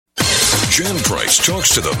Jan Price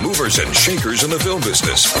talks to the movers and shakers in the film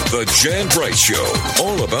business. The Jan Price Show,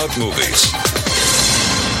 all about movies.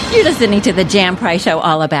 You're listening to the Jan Price Show,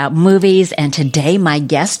 all about movies, and today my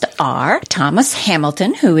guests are Thomas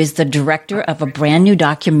Hamilton, who is the director of a brand new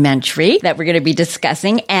documentary that we're going to be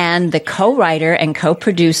discussing, and the co-writer and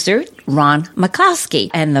co-producer, Ron MacCloskey.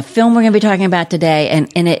 And the film we're going to be talking about today, and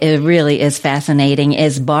it really is fascinating,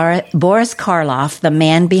 is Boris Karloff, the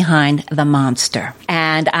man behind the monster.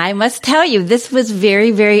 And I must tell you, this was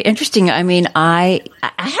very, very interesting. I mean, I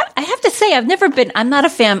have to say, I'm not a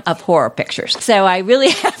fan of horror pictures, so I really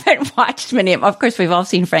haven't watched many of them. Of course, we've all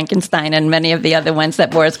seen Frankenstein and many of the other ones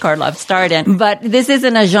that Boris Karloff starred in, but this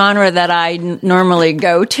isn't a genre that I normally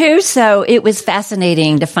go to, so it was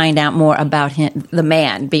fascinating to find out more about him, the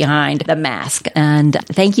man behind the mask. And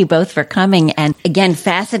thank you both for coming. And again,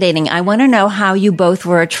 fascinating. I want to know how you both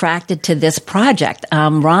were attracted to this project.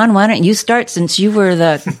 Ron, why don't you start, since you were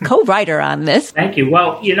the co-writer on this? Thank you.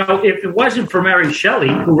 Well, if it wasn't for Mary Shelley,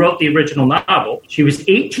 who wrote the original novel, she was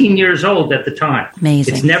 18 years old at the time.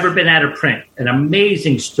 Amazing. It's never been out of print. An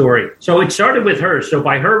amazing story. So it started with her. So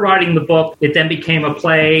by her writing the book, it then became a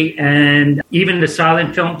play, and even the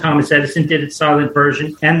silent film, Thomas Edison did its silent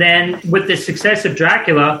version. And then with the success of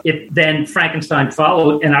Dracula, then Frankenstein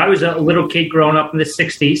followed. And I was a little kid growing up in the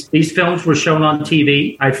 60s. These films were shown on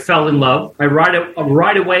TV. I fell in love. I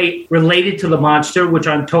right away related to the monster, which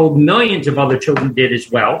I'm told millions of other children did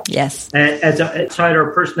as well. Yes. As a outsider,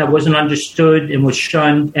 a person that wasn't understood and was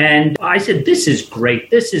shunned. And I said, this is great.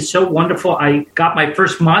 This is so wonderful. I got my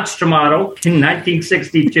first monster model in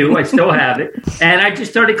 1962. I still have it. And I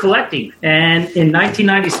just started collecting. And in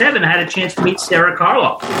 1997, I had a chance to meet Sarah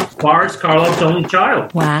Karloff, Boris Karloff's only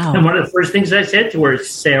child. Wow. And one of the first things I said to her is,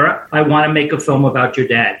 Sarah, I want to make a film about your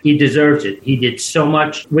dad. He deserves it. He did so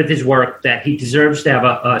much with his work that he deserves to have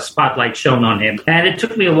a spotlight shown on him. And it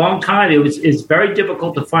took me a long time. It's very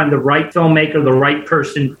difficult to find the right filmmaker, the right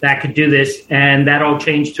person that could do this. And that all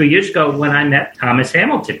changed 2 years ago when I met Thomas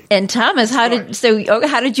Hamilton. And Thomas, how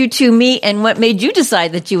did you two meet, and what made you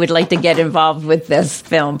decide that you would like to get involved with this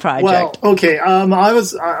film project? Well, okay.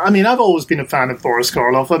 I've always been a fan of Boris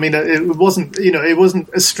Karloff. I mean, it wasn't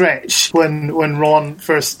a stretch when Ron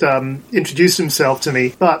first introduced himself to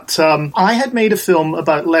me. But I had made a film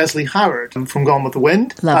about Leslie Howard from Gone with the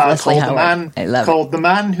Wind, called The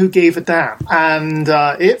Man Who Gave a Damn. And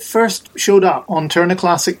it first showed up on Turner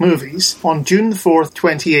Classic Movies on June the 4th,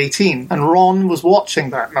 2018. And Ron was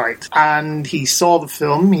watching that night. And he saw the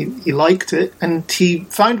film, he liked it, and he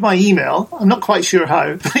found my email. I'm not quite sure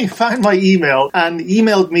how, but he found my email and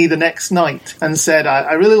emailed me the next night and said,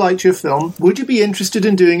 I really liked your film. Would you be interested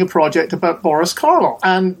in doing a project about Boris Karloff?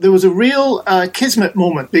 And there was a real kismet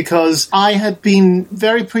moment, because I had been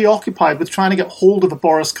very preoccupied with trying to get hold of a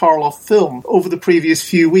Boris Karloff film over the previous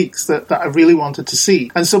few weeks that I really wanted to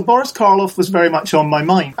see. And so Boris Karloff was very much on my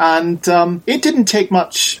mind. And it didn't take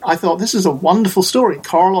much. I thought, this is a wonderful story.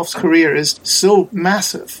 Karloff's career is so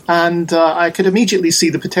massive. And I could immediately see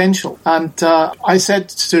the potential. And I said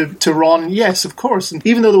to Ron, yes, of course. And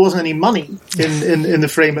even though there wasn't any money in the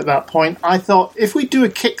frame at that point, I thought, if we do a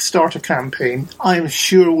Kickstarter campaign, I'm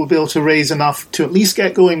sure we'll be able to raise enough to at least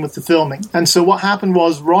get going with the filming. And so what happened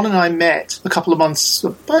was, Ron and I met a couple of months,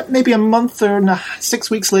 about maybe a month or 6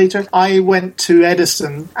 weeks later. I went to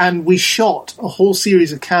Edison and we shot a whole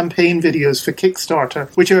series of campaign videos for Kickstarter,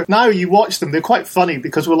 which are, now you watch them, they're quite funny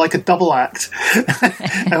because we're like a double act.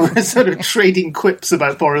 And we're sort of trading quips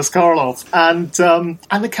about Boris Karloff. And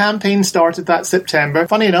the campaign started that September,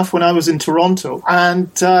 funny enough, when I was in Toronto.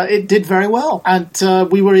 And it did very well. And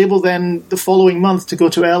we were able then the following month to go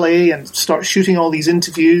to LA and start shooting all these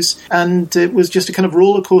interviews. And it was just a kind of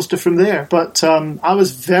roller coaster from there. But I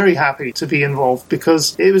was very happy to be involved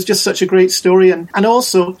because it was just such a great story. And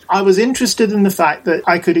also, I was interested in the fact that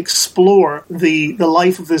I could explore the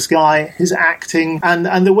life of this guy, his acting,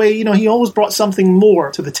 and the way, he always brought something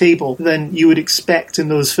more to the table than you would expect in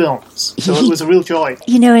those films. So it was a real joy.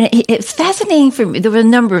 And it's fascinating for me. There were a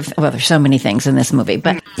number of, there's so many things in this movie,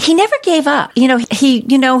 but he never gave up.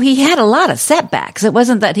 He had a lot of setbacks. It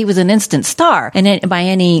wasn't that he was an instant star by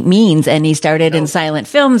any means. And he started in silent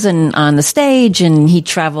films and on the stage, and he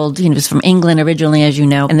traveled, he was from England originally, as you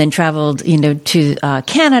know, and then traveled, to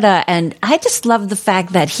Canada. And I just love the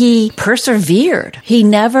fact that he persevered. He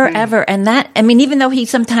never, ever, and that, even though he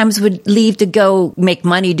sometimes would leave to go make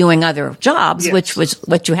money doing other jobs, which was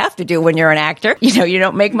what you have to do when you're an actor. You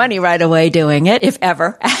don't make money right away doing it, if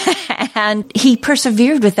ever. and he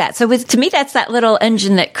persevered with that. So to me, that's that little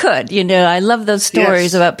engine that could. I love those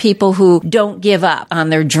stories about people who don't give up on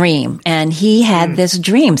their dream, and he had this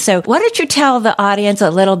dream. So why don't you tell the audience a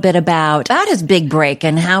little bit about his big break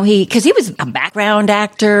and how because he was a background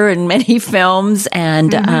actor in many films,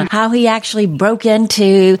 and how he actually broke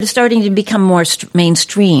into starting to become more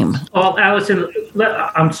mainstream. Well, Allison,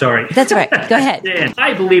 I'm sorry. That's all right. Go ahead. Dan,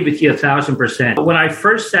 I believe with you 1,000%. When I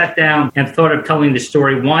first sat down and thought of telling the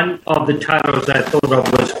story, one of the titles I thought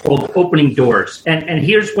of was called Opening Doors. And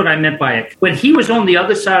here's what I meant by it. When he was on the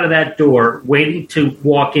other side of that door, waiting to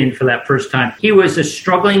walk in for that first time, he was a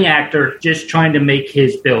struggling actor just trying to make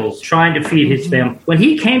his bills, trying to feed his family. When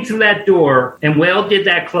he came through that door and Whale did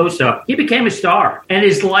that close-up, he became a star. And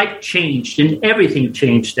his life changed, and everything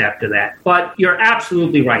changed after that. But you're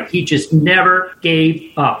absolutely right. He just never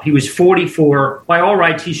gave up. He was 44. By all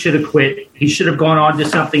rights, he should have quit. He should have gone on to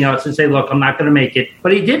something else and say, look, I'm not going to make it.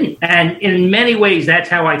 But he didn't. And in many ways, that's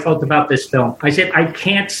how I felt about this film. I said, I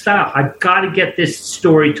can't stop. I've got to get this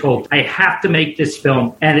story told. I have to make this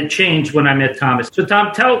film. And it changed when I met Thomas. So,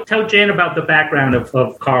 Tom, tell Jan about the background of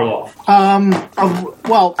Karloff.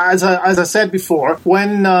 Well, as I said before,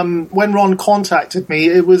 when Ron contacted me,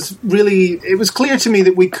 it was clear to me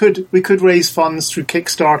that we could raise funds through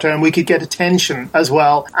Kickstarter and we could get attention as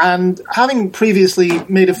well. And having previously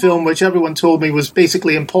made a film which everyone told me was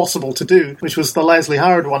basically impossible to do, which was the Leslie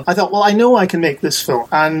Howard one, I thought, well, I know I can make this film,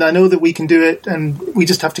 and I know that we can do it, and we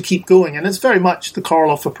just have to keep going. And it's very much the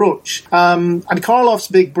Karloff approach. And Karloff's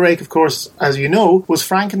big break, of course, as you know, was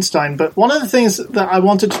Frankenstein. But one of the things that I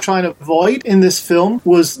wanted to try and avoid in this film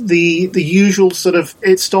was the usual sort of,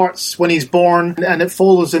 it starts when he's born and it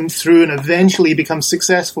follows him through and eventually becomes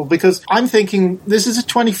successful, because I'm thinking this is a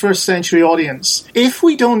 21st century audience. If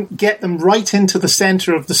we don't get them right into the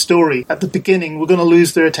center of the story at the beginning, we're going to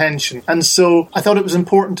lose their attention. And so I thought it was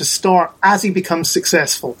important to start as he becomes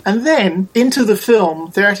successful. And then into the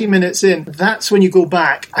film, 30 minutes in, that's when you go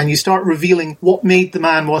back and you start revealing what made the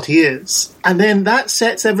man what he is. And then that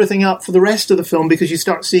sets everything up for the rest of the film, because you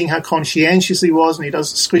start seeing how conscientious he was, and he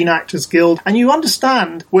does Screen Actors Guild, and you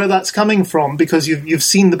understand where that's coming from because you've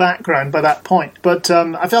seen the background by that point. But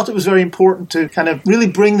I felt it was very important to kind of really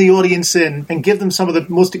bring the audience in and give them some of the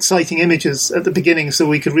most exciting images at the beginning so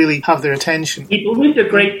we could really have their attention. He believed a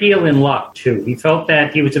great deal in luck, too. He felt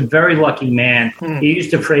that he was a very lucky man. He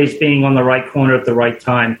used the phrase being on the right corner at the right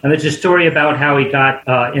time. And there's a story about how he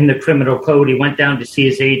got in the criminal code. He went down to see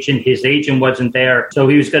his agent. His agent wasn't there. So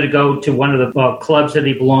he was going to go to one of the clubs that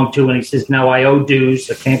he belonged to, and he says, no, I owe dues.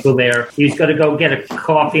 I can't go there. He was going to go get a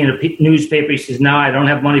coffee and a newspaper. He says, no, I don't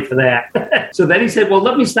have money for that. So then he said, well,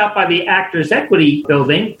 let me stop by the Actors Equity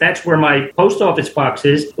building. That's where my post office box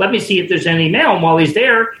is. Let me see if there's any mail. And while he's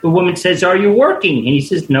there, the woman says, are you working? And he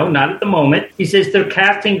says, no, not at the moment. He says, they're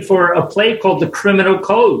casting for a play called The Criminal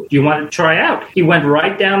Code. Do you want to try out? He went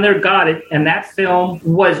right down there, got it. And that film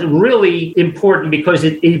was really important because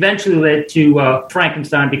it eventually led to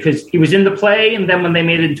Frankenstein, because he was in the play. And then when they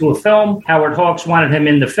made it into a film, Howard Hawks wanted him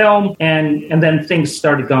in the film. And then things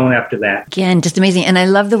started going after that. Again, just amazing. And I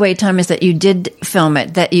love the way, Thomas, that you did film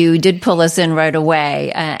it, that you did pull us in right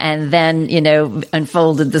away and then,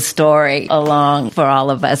 unfolded the story along for all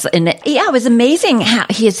of us. And yeah, it was amazing how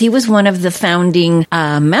he was one of the founding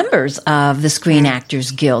members of the Screen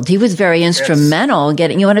Actors Guild. He was very instrumental in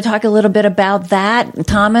getting. You want to talk a little bit about that,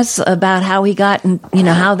 Thomas, about how he got and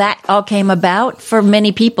how that all came about for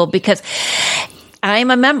many people, because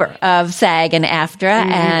I'm a member of SAG and AFTRA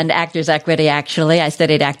and Actors Equity, actually. I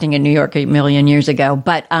studied acting in New York a million years ago.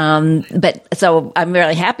 But so I'm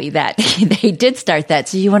really happy that they did start that.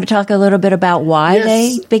 So you want to talk a little bit about why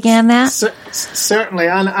they began that? Certainly.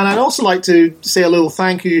 And I'd also like to say a little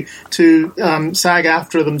thank you to SAG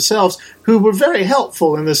AFTRA themselves, who were very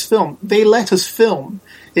helpful in this film. They let us film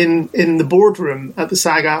in the boardroom at the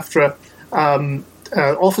SAG AFTRA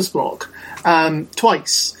office block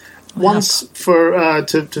twice. Once for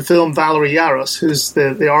to film Valerie Yaros, who's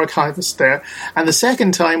the archivist there, and the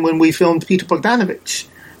second time when we filmed Peter Bogdanovich,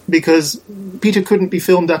 because Peter couldn't be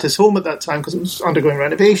filmed at his home at that time because it was undergoing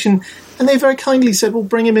renovation, and they very kindly said, "We'll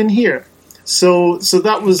bring him in here." So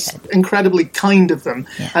that was incredibly kind of them,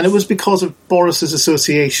 and it was because of Boris's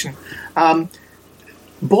association.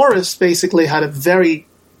 Boris basically had a very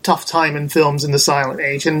tough time in films in the silent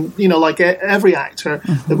age, and like every actor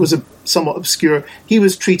that was somewhat obscure, he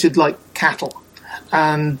was treated like cattle,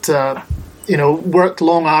 and worked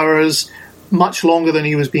long hours, much longer than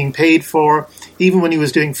he was being paid for. Even when he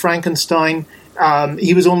was doing Frankenstein,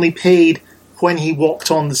 he was only paid when he walked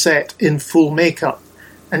on the set in full makeup,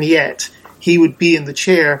 and yet he would be in the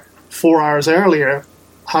chair 4 hours earlier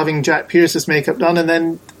having Jack Pierce's makeup done, and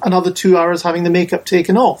then another 2 hours having the makeup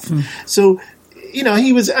taken off. So, he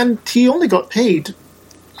only got paid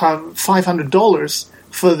 $500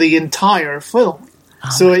 for the entire film.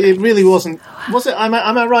 So it really wasn't. Was it? Am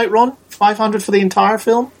I right, Ron? $500 for the entire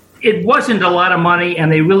film? It wasn't a lot of money,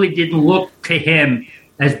 and they really didn't look to him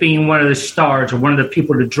as being one of the stars or one of the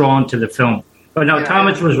people to draw into the film. But no,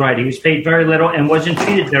 Thomas was right. He was paid very little and wasn't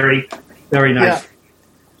treated very, very nice. Yeah.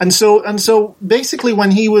 And so basically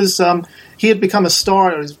when he was, he had become a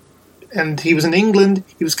star, and he was in England.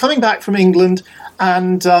 He was coming back from England,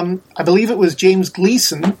 and I believe it was James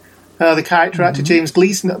Gleeson, the character actor James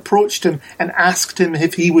Gleeson, that approached him and asked him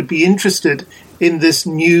if he would be interested in this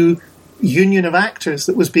new union of actors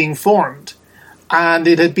that was being formed. And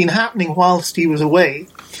it had been happening whilst he was away.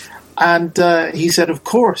 And he said, of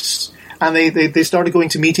course. And they started going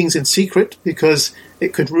to meetings in secret because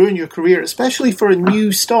it could ruin your career, especially for a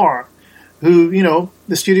new star who,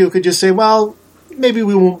 the studio could just say, well, maybe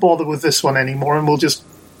we won't bother with this one anymore and we'll just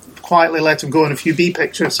quietly let him go in a few B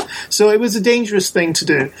pictures. So it was a dangerous thing to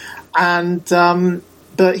do. And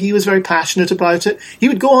but he was very passionate about it. He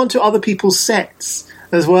would go on to other people's sets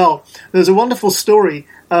as well. There's a wonderful story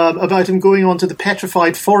about him going on to the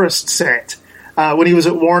Petrified Forest set when he was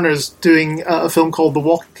at Warner's doing a film called The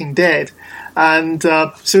Walking Dead. And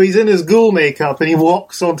so he's in his ghoul makeup and he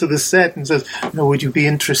walks onto the set and says, would you be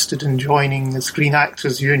interested in joining the Screen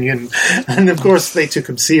Actors Union? And of course they took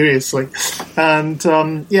him seriously. And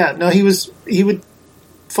he would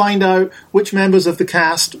find out which members of the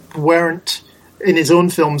cast weren't, in his own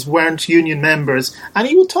films, weren't union members, and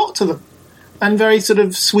he would talk to them and very sort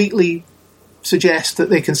of sweetly suggest that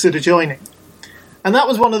they consider joining. And that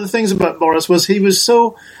was one of the things about Boris, was he was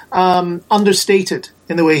so understated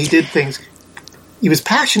in the way he did things. He was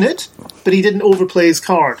passionate, but he didn't overplay his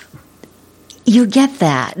card. You get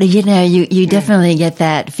that, you definitely get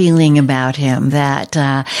that feeling about him,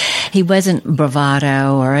 that he wasn't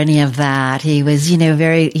bravado or any of that. He was,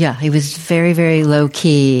 he was very, very low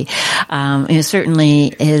key.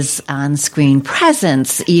 Certainly his on-screen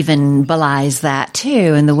presence even belies that too,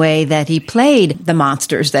 in the way that he played the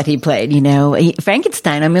monsters that he played.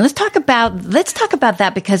 Frankenstein. I mean, let's talk about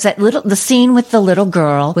that, because the scene with the little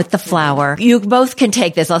girl with the flower. You both can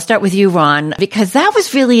take this. I'll start with you, Ron, because that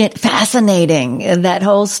was really fascinating. That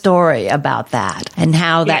whole story about that and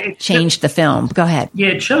how that changed the film. Go ahead. Yeah,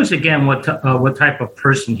 it shows again what type of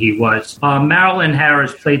person he was. Marilyn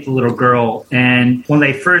Harris played the little girl, and when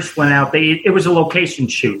they first went out, it was a location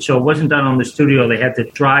shoot, so it wasn't done on the studio. They had to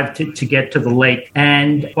drive to get to the lake,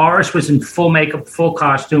 and Boris was in full makeup, full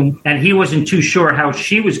costume, and he wasn't too sure how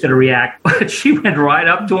she was going to react, but she went right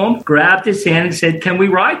up to him, grabbed his hand, and said, "Can we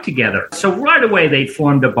ride together?" So right away they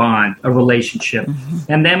formed a bond, a relationship.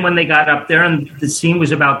 And then when they got up there and the scene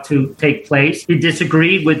was about to take place, he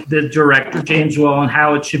disagreed with the director, James Well, on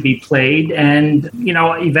how it should be played. And,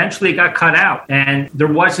 eventually it got cut out. And there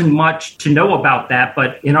wasn't much to know about that.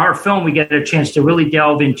 But in our film, we get a chance to really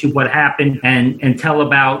delve into what happened and tell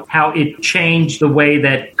about how it changed the way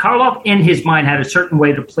that Karloff, in his mind, had a certain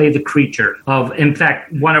way to play the creature. In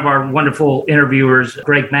fact, one of our wonderful interviewers,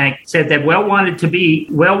 Greg Mank, said that Well wanted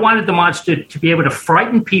the monster to be able to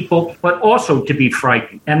frighten people, but also to be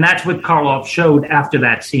frightened. And that's what Karloff showed after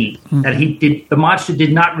that scene, that the monster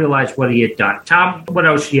did not realize what he had done. Tom, what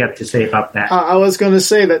else do you have to say about that? I was going to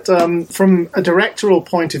say that from a directorial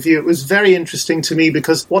point of view, it was very interesting to me,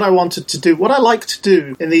 because what I like to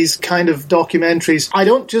do in these kind of documentaries, I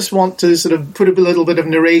don't just want to sort of put a little bit of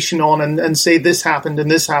narration on and say this happened and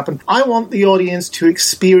this happened. I want the audience to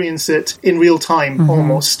experience it in real time,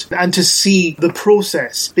 almost, and to see the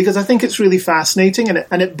process, because I think it's really fascinating,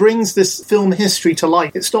 and it brings this film history to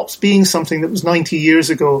life. It stops being something that was 90 years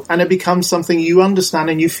ago, and it becomes something you understand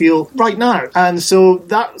and you feel right now. And so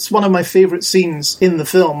that's one of my favourite scenes in the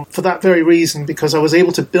film for that very reason, because I was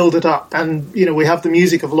able to build it up. And, we have the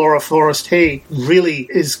music of Laura Forrest Hay, really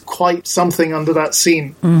is quite something under that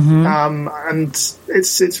scene. And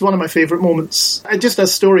it's one of my favourite moments, just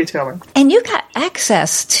as storytelling. And you got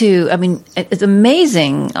access to, it's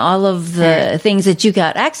amazing, all of the things that you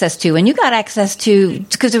got access to. And you got access to,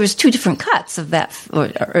 because there was 2 different cuts of that,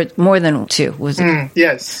 or more than 2, was it?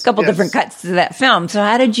 Yes. A couple different cuts to that film. So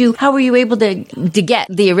how were you able to get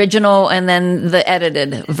the original and then the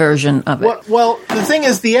edited version of it? Well, the thing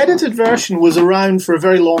is, the edited version was around for a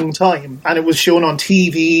very long time, and it was shown on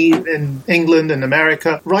TV in England and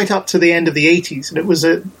America right up to the end of the 80s. And it was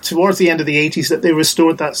towards the end of the 80s that they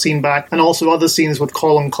restored that scene back, and also other scenes with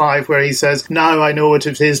Colin Clive where he says, "Now I know what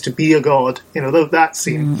it is to be a god," that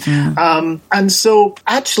scene. And so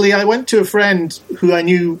actually I went to a friend who I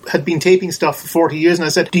knew had been taping stuff for 40 years, and I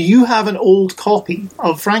said, "Do you have an old copy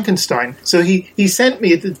of Frankenstein?" So he sent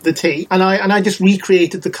sent me the tape, and I just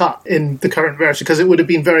recreated the cut in the current version because it would have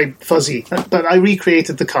been very fuzzy. But I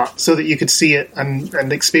recreated the cut so that you could see it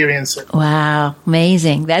and experience it. Wow,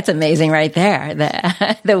 amazing! That's amazing right there.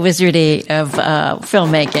 The wizardry of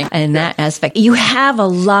filmmaking in that aspect. You have a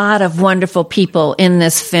lot of wonderful people in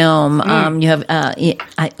this film. You have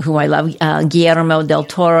who I love, Guillermo del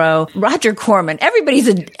Toro, Roger Corman.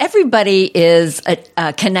 Everybody is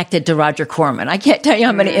connected to Roger Corman. I can't tell you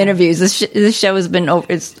how many interviews. This show has been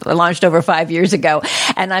it's launched over 5 years ago,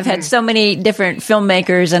 and I've had so many different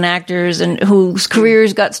filmmakers and actors and whose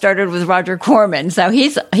careers got started with Roger Corman. So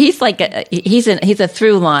he's a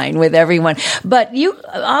through line with everyone. But you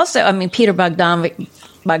also, I mean, Peter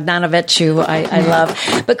Bogdanovich, who I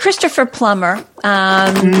love, but Christopher Plummer,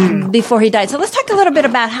 before he died. So let's talk a little bit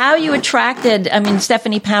about how you attracted, I mean,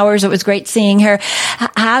 Stephanie Powers, it was great seeing her,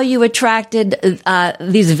 how you attracted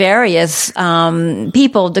these various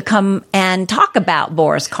people to come and talk about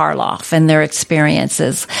Boris Karloff and their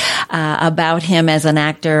experiences about him as an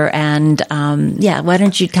actor. And why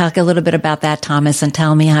don't you talk a little bit about that, Thomas, and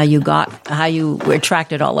tell me how you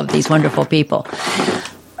attracted all of these wonderful people.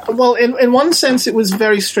 Well, in one sense, it was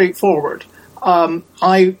very straightforward.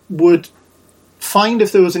 I would find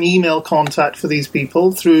if there was an email contact for these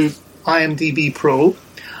people through IMDb Pro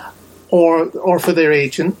or for their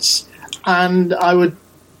agents, and I would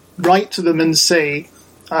write to them and say,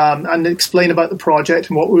 and explain about the project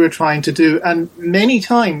and what we were trying to do. And many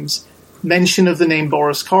times, mention of the name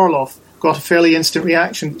Boris Karloff got a fairly instant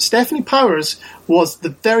reaction. Stephanie Powers was the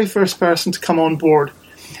very first person to come on board.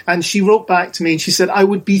 And she wrote back to me and she said, I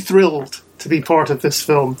would be thrilled to be part of this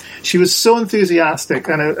film. She was so enthusiastic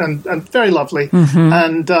and very lovely. Mm-hmm.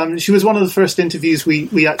 And she was one of the first interviews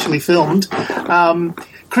we actually filmed.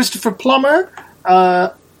 Christopher Plummer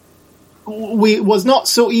was not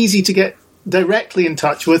so easy to get directly in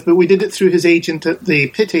touch with, but we did it through his agent at the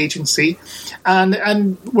Pitt Agency.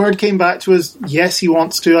 And word came back to us, yes, he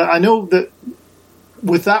wants to. I know that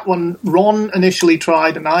with that one, Ron initially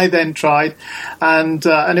tried, and I then tried, and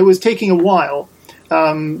it was taking a while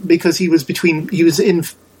because he was in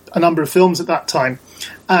a number of films at that time.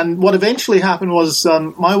 And what eventually happened was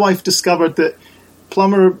my wife discovered that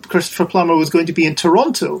Christopher Plummer was going to be in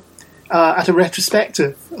Toronto at a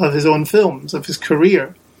retrospective of his own films, of his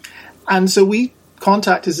career. And so we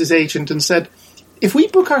contacted his agent and said, if we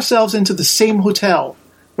book ourselves into the same hotel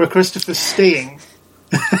where Christopher's staying,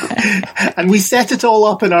 and we set it all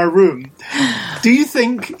up in our room, do you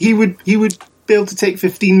think he would be able to take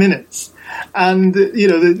 15 minutes? And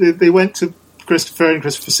they went to Christopher, and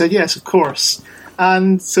Christopher said yes, of course.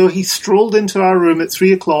 And so he strolled into our room at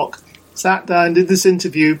 3:00, sat down, did this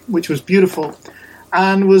interview, which was beautiful,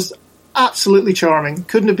 and was absolutely charming.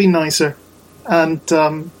 Couldn't have been nicer. And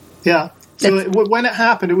so when it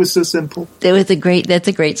happened, it was so simple. That's a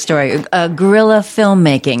great story. Guerrilla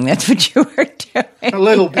filmmaking. That's what you were doing. A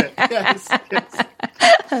little bit, yes.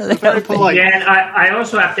 Very polite. Yeah, and I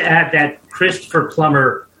also have to add that Christopher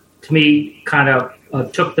Plummer, to me, kind of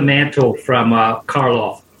took the mantle from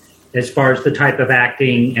Karloff as far as the type of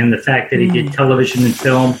acting and the fact that he did television and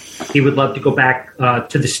film. He would love to go back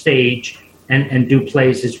to the stage and do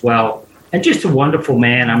plays as well. And just a wonderful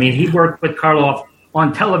man. I mean, he worked with Karloff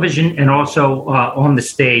on television and also on the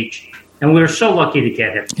stage. And we were so lucky to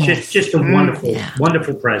get him. Yes. Just a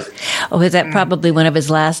wonderful presence. Oh, was that probably one of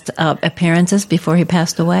his last appearances before he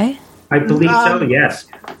passed away? I believe so, yes.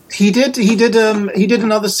 He did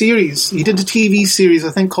another series. He did a TV series,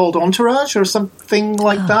 I think, called Entourage or something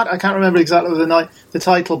like that. I can't remember exactly the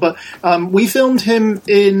title, but we filmed him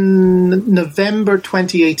in November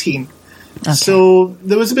 2018. Okay. So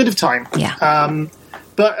there was a bit of time. Yeah.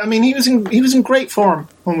 But I mean, he was in great form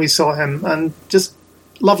when we saw him, and just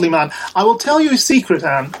lovely man. I will tell you a secret,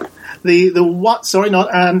 Anne.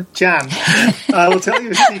 Not Anne, Jan. I will tell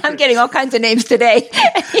you a secret. I'm getting all kinds of names today.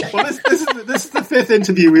 Well, this is the fifth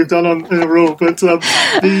interview we've done in a row, but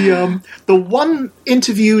the one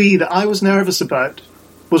interviewee that I was nervous about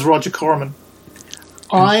was Roger Corman.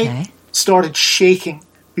 Okay. I started shaking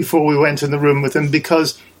before we went in the room with him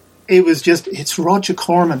because it's Roger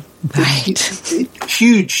Corman. Right.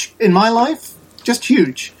 Huge in my life, just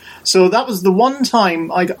huge. So that was the one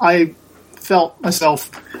time I felt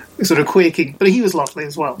myself sort of quaking, but he was lovely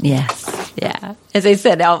as well. Yes, yeah. As I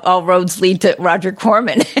said, all roads lead to Roger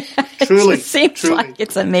Corman. Truly. It seems like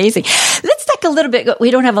it's amazing. Let's talk a little bit,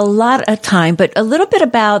 we don't have a lot of time, but a little bit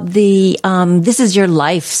about the This Is Your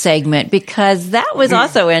Life segment, because that was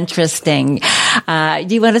also interesting. Do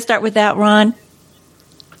you want to start with that, Ron?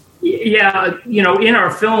 Yeah, in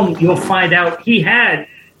our film, you'll find out he had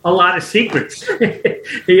a lot of secrets.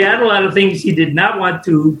 He had a lot of things he did not want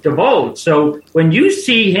to divulge. So when you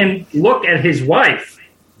see him look at his wife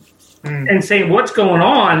and say, what's going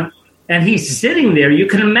on? And he's sitting there, you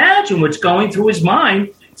can imagine what's going through his mind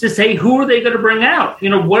to say, who are they going to bring out?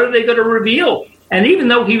 What are they going to reveal? And even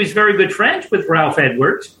though he was very good friends with Ralph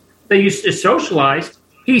Edwards, they used to socialize,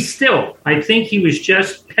 I think he was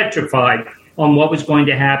just petrified on what was going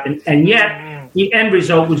to happen. And yet, the end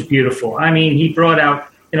result was beautiful. I mean, he brought out,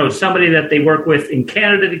 somebody that they work with in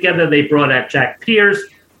Canada together. They brought out Jack Pierce.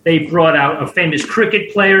 They brought out a famous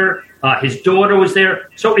cricket player. His daughter was there.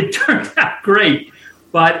 So it turned out great.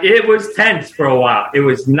 But it was tense for a while. It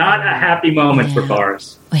was not a happy moment for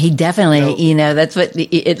Boris. Well, he definitely, that's what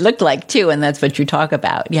it looked like, too, and that's what you talk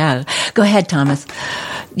about. Yeah. Go ahead, Thomas.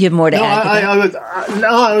 You have more to add.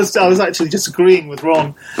 I was actually disagreeing with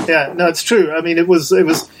Ron. Yeah, no, it's true. I mean, it was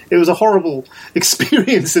a horrible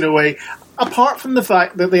experience in a way, apart from the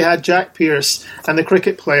fact that they had Jack Pierce and the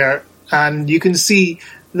cricket player, and you can see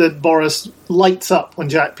that Boris lights up when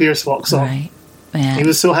Jack Pierce walks on. Right. Yeah. He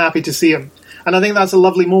was so happy to see him. And I think that's a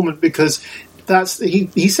lovely moment because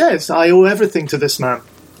he says, I owe everything to this man.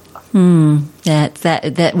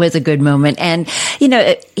 That was a good moment. And,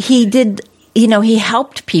 he did, he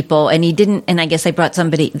helped people and he didn't, and I guess they brought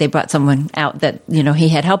someone out that, he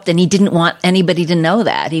had helped and he didn't want anybody to know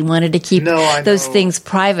that. He wanted to keep those things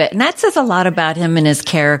private. And that says a lot about him and his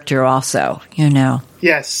character also,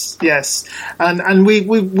 Yes. And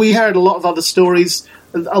we heard a lot of other stories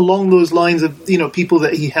along those lines of, people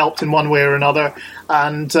that he helped in one way or another.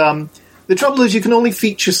 And the trouble is you can only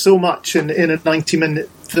feature so much in a 90-minute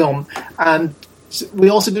film. And we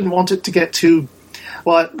also didn't want it to get too...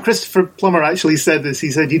 Well, Christopher Plummer actually said this.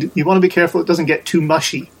 He said, you want to be careful it doesn't get too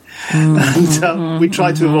mushy. And we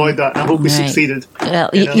tried to avoid that. And I hope we succeeded. Well,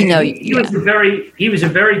 he was a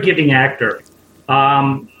very giving actor.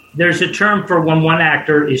 There's a term for when one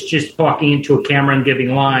actor is just talking into a camera and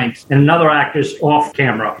giving lines, and another actor's off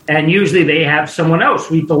camera. And usually they have someone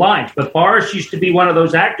else read the lines. But Boris used to be one of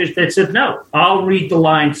those actors that said, no, I'll read the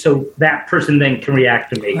lines so that person then can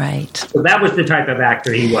react to me. Right. So that was the type of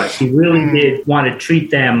actor he was. He really did want to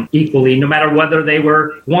treat them equally, no matter whether they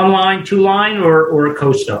were one line, two line, or a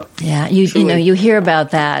co-star. Yeah, you hear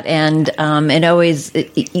about that. And it always,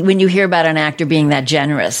 when you hear about an actor being that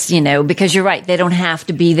generous, because you're right, they don't have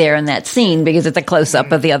to be there in that scene because it's a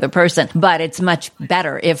close-up of the other person. But it's much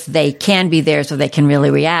better if they can be there so they can really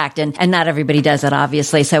react. And not everybody does it,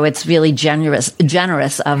 obviously. So it's really generous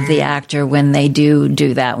of the actor when they do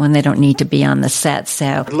that, when they don't need to be on the set. So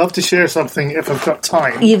I'd love to share something if I've got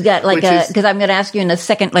time. You've got because I'm going to ask you in a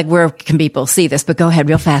second, where can people see this? But go ahead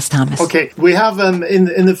real fast, Thomas. Okay. We have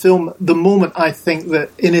in the film, the moment I think that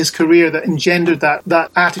in his career that engendered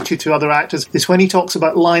that attitude to other actors is when he talks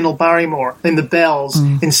about Lionel Barrymore in The Bells,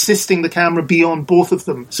 insisting the camera be on both of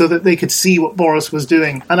them so that they could see what Boris was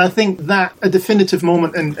doing. And I think that a definitive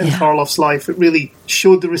moment in Karloff's life, it really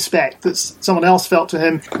showed the respect that someone else felt to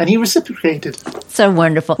him, and he reciprocated. So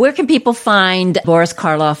wonderful. Where can people find Boris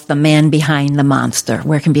Karloff, the man behind the monster?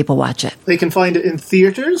 Where can people watch it? They can find it in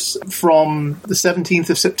theaters from the 17th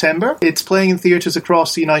of September. It's playing in theaters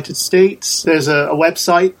across the United States. There's a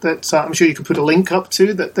website that I'm sure you can put a link up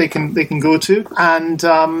to that they can go to. And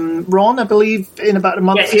Ron, I believe in about a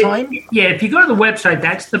month's time. Yeah, if you go to the website,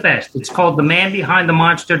 that's the best. It's called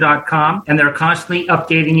themanbehindthemonster.com, and they're constantly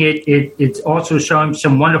updating it. It's also showing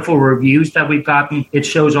some wonderful reviews that we've gotten. It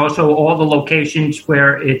shows also all the locations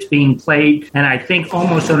where it's being played, and I think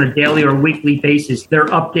almost on a daily or weekly basis, they're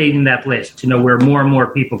updating that list to know where more and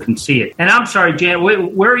more people can see it. And I'm sorry, Jan,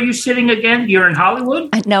 where are you sitting again? You're in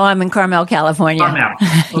Hollywood? No, I'm in Carmel, California. Carmel.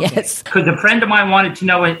 Okay. Yes. Because a friend of mine wanted to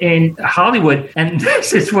know in Hollywood, and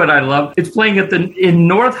this is what I love. It's playing in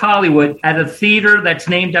North Hollywood at a theater that's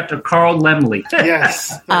named after Carl Laemmle.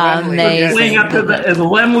 Yes. Amazing. Playing up to the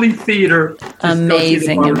Laemmle Theater.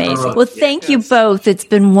 Amazing. Well, thank you both. It's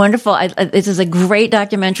been wonderful. This is a great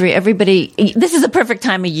documentary. Everybody, this is a perfect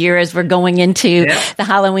time of year as we're going into the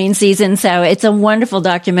Halloween season. So it's a wonderful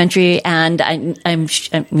documentary. And I'm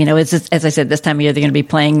as I said, this time of year, they're going to be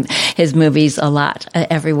playing his movies a lot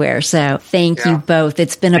everywhere. So thank you both.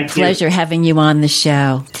 It's been a pleasure having you on the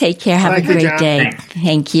show. Take care. Have a great day.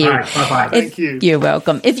 Thank you. All right, bye-bye. Thank you. You're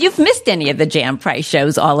welcome. If you've missed any of the Jan Price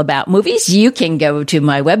shows all about movies, you can go to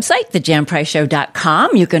my website,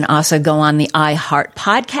 thejanpriceshow.com. You can also go on the iHeart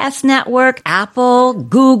Podcast Network, Apple,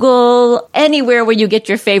 Google, anywhere where you get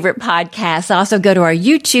your favorite podcasts. Also go to our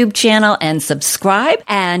YouTube channel and subscribe.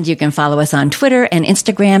 And you can follow us on Twitter and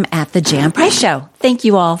Instagram at The Jan Price Show. Thank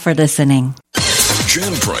you all for listening.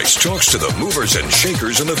 Jan Price talks to the movers and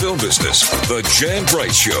shakers in the film business. The Jan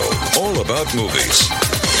Price Show, all about movies.